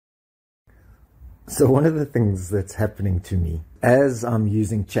So one of the things that's happening to me as I'm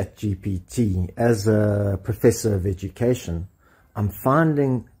using ChatGPT as a professor of education, I'm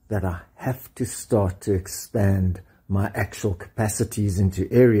finding that I have to start to expand my actual capacities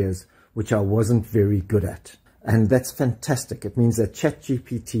into areas which I wasn't very good at. And that's fantastic. It means that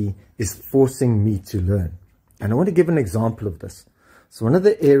ChatGPT is forcing me to learn. And I want to give an example of this. So one of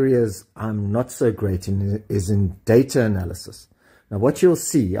the areas I'm not so great in is in data analysis. Now what you'll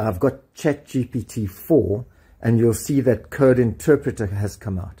see, I've got ChatGPT 4 and you'll see that Code Interpreter has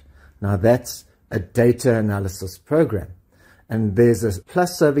come out. Now that's a data analysis program. And there's a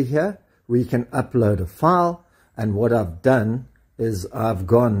plus over here where you can upload a file. And what I've done is I've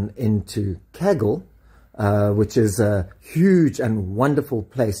gone into Kaggle, which is a huge and wonderful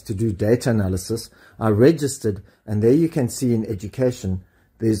place to do data analysis. I registered, and there you can see in education,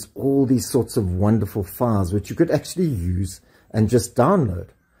 there's all these sorts of wonderful files which you could actually use and just download.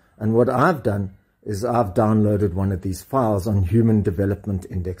 And what I've done is I've downloaded one of these files on Human Development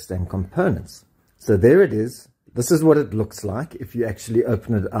Index and components. So there it is. This is what it looks like if you actually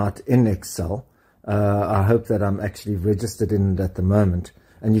open it out in Excel. I hope that I'm actually registered in it at the moment.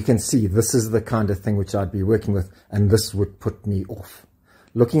 And you can see this is the kind of thing which I'd be working with, and this would put me off.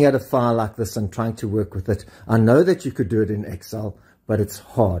 Looking at a file like this and trying to work with it, I know that you could do it in Excel, but it's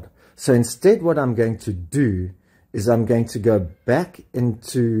hard. So instead what I'm going to do is I'm going to go back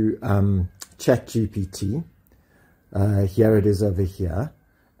into ChatGPT. Here it is over here.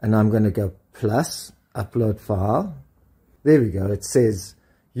 And I'm going to go plus, upload file. There we go. It says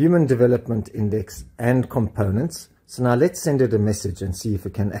Human Development Index and components. So now let's send it a message and see if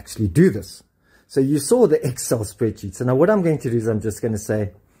it can actually do this. So you saw the Excel spreadsheet. So now what I'm going to do is I'm just going to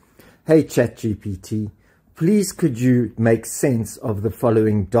say, hey ChatGPT, please could you make sense of the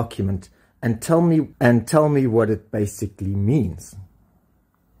following document and tell me what it basically means.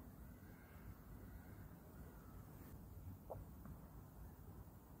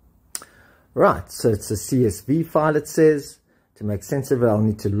 Right, so it's a CSV file, it says. To make sense of it, I'll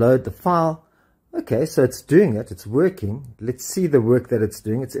need to load the file. Okay, so it's doing it, it's working. Let's see the work that it's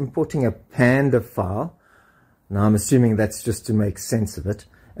doing. It's importing a Panda file. Now I'm assuming that's just to make sense of it.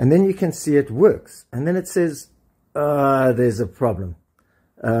 And then you can see it works. And then it says, there's a problem.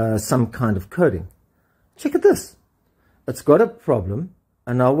 Some kind of coding. Check at this. It's got a problem,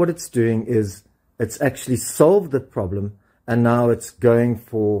 and now what it's doing is it's actually solved the problem, and now it's going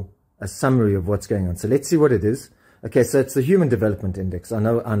for a summary of what's going on. So let's see what it is. Okay, so it's the Human Development Index. I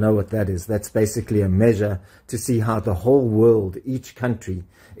know what that is. That's basically a measure to see how the whole world, each country,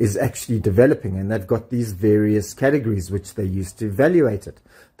 is actually developing. And they've got these various categories which they use to evaluate it.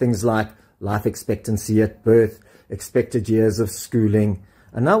 Things like life expectancy at birth, expected years of schooling.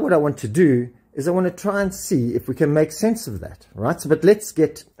 And now what I want to do is I want to try and see if we can make sense of that, right? So, but let's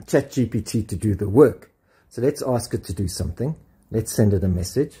get ChatGPT to do the work. So let's ask it to do something. Let's send it a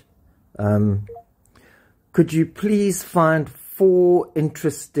message. Could you please find 4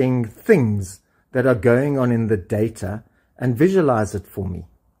 interesting things that are going on in the data and visualize it for me?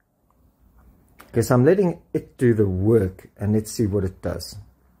 Okay, so I'm letting it do the work, and let's see what it does.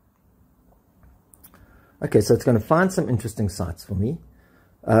 Okay, so it's going to find some interesting sites for me.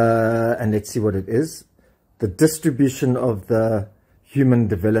 And let's see what it is. The distribution of the Human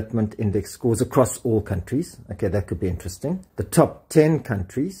Development Index scores across all countries. Okay, that could be interesting. The top 10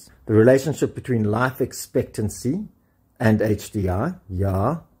 countries. The relationship between life expectancy and HDI.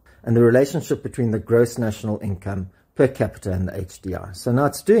 Yeah. And the relationship between the gross national income per capita and the HDI. So now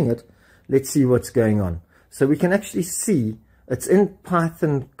it's doing it. Let's see what's going on. So we can actually see it's in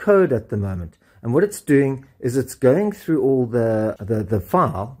Python code at the moment. And what it's doing is it's going through all the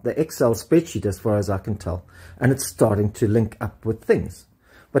file, the Excel spreadsheet as far as I can tell, and it's starting to link up with things.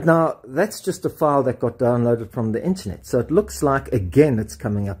 But now that's just a file that got downloaded from the internet. So it looks like, again, it's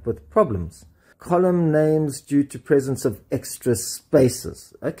coming up with problems. Column names due to presence of extra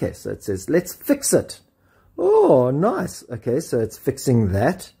spaces. Okay, so it says, let's fix it. Oh, nice. Okay, so it's fixing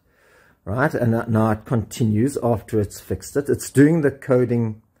that, right? And now it continues after it's fixed it. It's doing the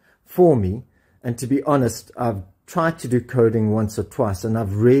coding for me. And to be honest, I've tried to do coding once or twice, and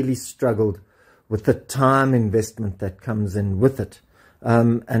I've really struggled with the time investment that comes in with it.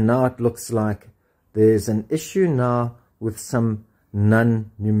 And now it looks like there's an issue now with some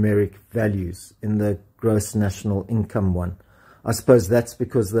non-numeric values in the gross national income one. I suppose that's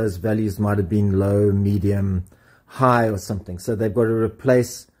because those values might have been low, medium, high or something. So they've got to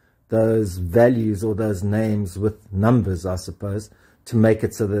replace those values or those names with numbers, I suppose, to make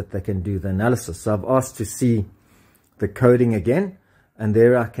it so that they can do the analysis. So I've asked to see the coding again, and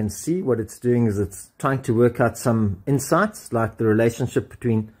there I can see what it's doing is it's trying to work out some insights, like the relationship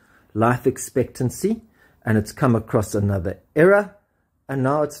between life expectancy, and it's come across another error, and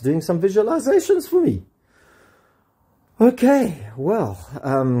now it's doing some visualizations for me. Okay,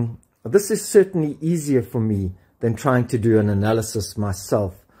 well, this is certainly easier for me than trying to do an analysis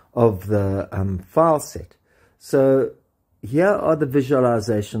myself of the file set. So here are the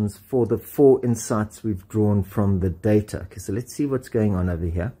visualizations for the 4 insights we've drawn from the data. Okay, so let's see what's going on over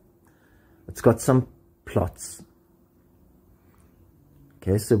here. It's got some plots.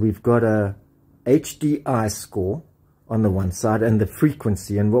 Okay, so we've got a HDI score on the one side and the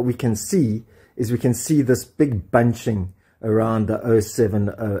frequency, and what we can see is we can see this big bunching around the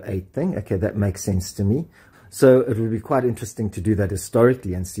 0708 thing. Okay, that makes sense to me. So it would be quite interesting to do that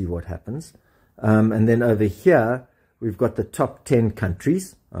historically and see what happens. And then over here, we've got the top 10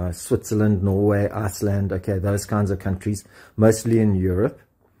 countries, Switzerland, Norway, Iceland, okay, those kinds of countries, mostly in Europe.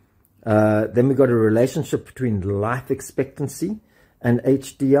 Then we've got a relationship between life expectancy and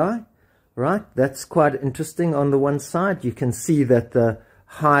HDI, right? That's quite interesting. On the one side, you can see that the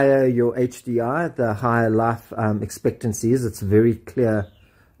higher your HDI, the higher life expectancy is. It's a very clear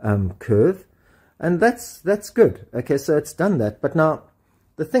curve. And that's good. Okay, so it's done that. But now,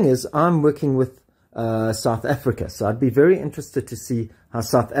 the thing is, I'm working with South Africa. So I'd be very interested to see how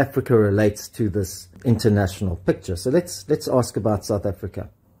South Africa relates to this international picture. So let's ask about South Africa.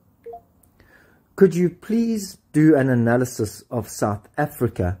 Could you please do an analysis of South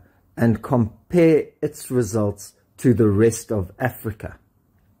Africa and compare its results to the rest of Africa?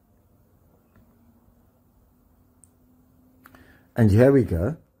 And here we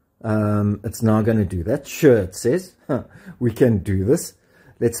go. It's now going to do that. Sure, it says. We can do this.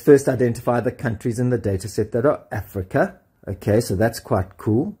 Let's first identify the countries in the data set that are Africa. Okay, so that's quite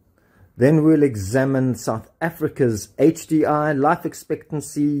cool. Then we'll examine South Africa's HDI, life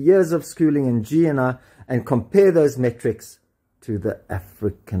expectancy, years of schooling, and GNI, and compare those metrics to the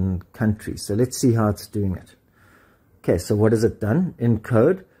African countries. So let's see how it's doing it. Okay, so what has it done? In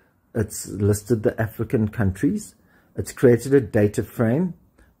code, it's listed the African countries. It's created a data frame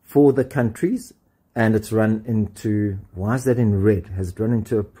for the countries, and it's run into, why is that in red? Has it run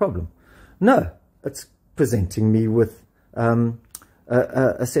into a problem? No, it's presenting me with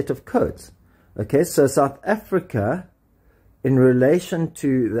a set of codes. Okay, so South Africa, in relation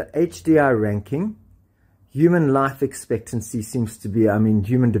to the HDI ranking, human life expectancy seems to be,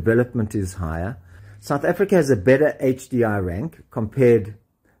 human development is higher. South Africa has a better HDI rank compared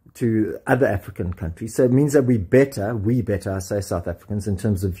to other African countries. So it means that we better, I say South Africans, in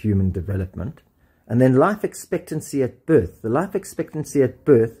terms of human development. And then life expectancy at birth. The life expectancy at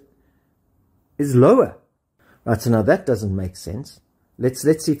birth is lower. Right, so now that doesn't make sense. Let's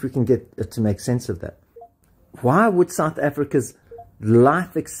see if we can get it to make sense of that. Why would South Africa's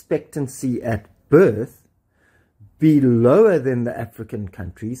life expectancy at birth be lower than the African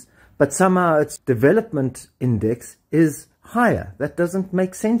countries, but somehow its development index is higher? That doesn't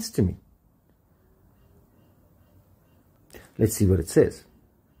make sense to me. Let's see what it says,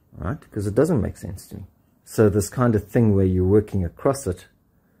 right? Because it doesn't make sense to me. So this kind of thing where you're working across it,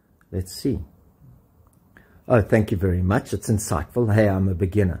 let's see. Oh, thank you very much. It's insightful. Hey, I'm a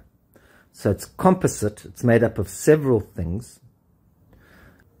beginner. So it's composite. It's made up of several things.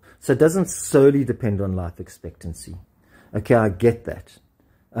 So it doesn't solely depend on life expectancy. Okay, I get that.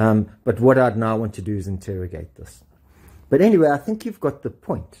 But what I'd now want to do is interrogate this. But anyway, I think you've got the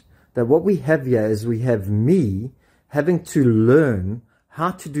point. That what we have here is we have me having to learn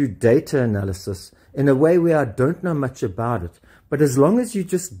how to do data analysis in a way where I don't know much about it. But as long as you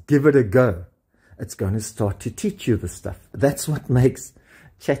just give it a go, it's going to start to teach you the stuff. That's what makes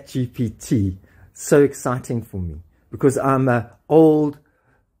ChatGPT so exciting for me. Because I'm an old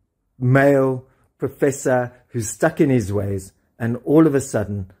male professor who's stuck in his ways. And all of a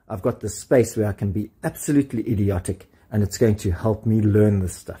sudden, I've got this space where I can be absolutely idiotic. And it's going to help me learn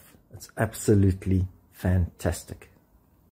this stuff. It's absolutely fantastic.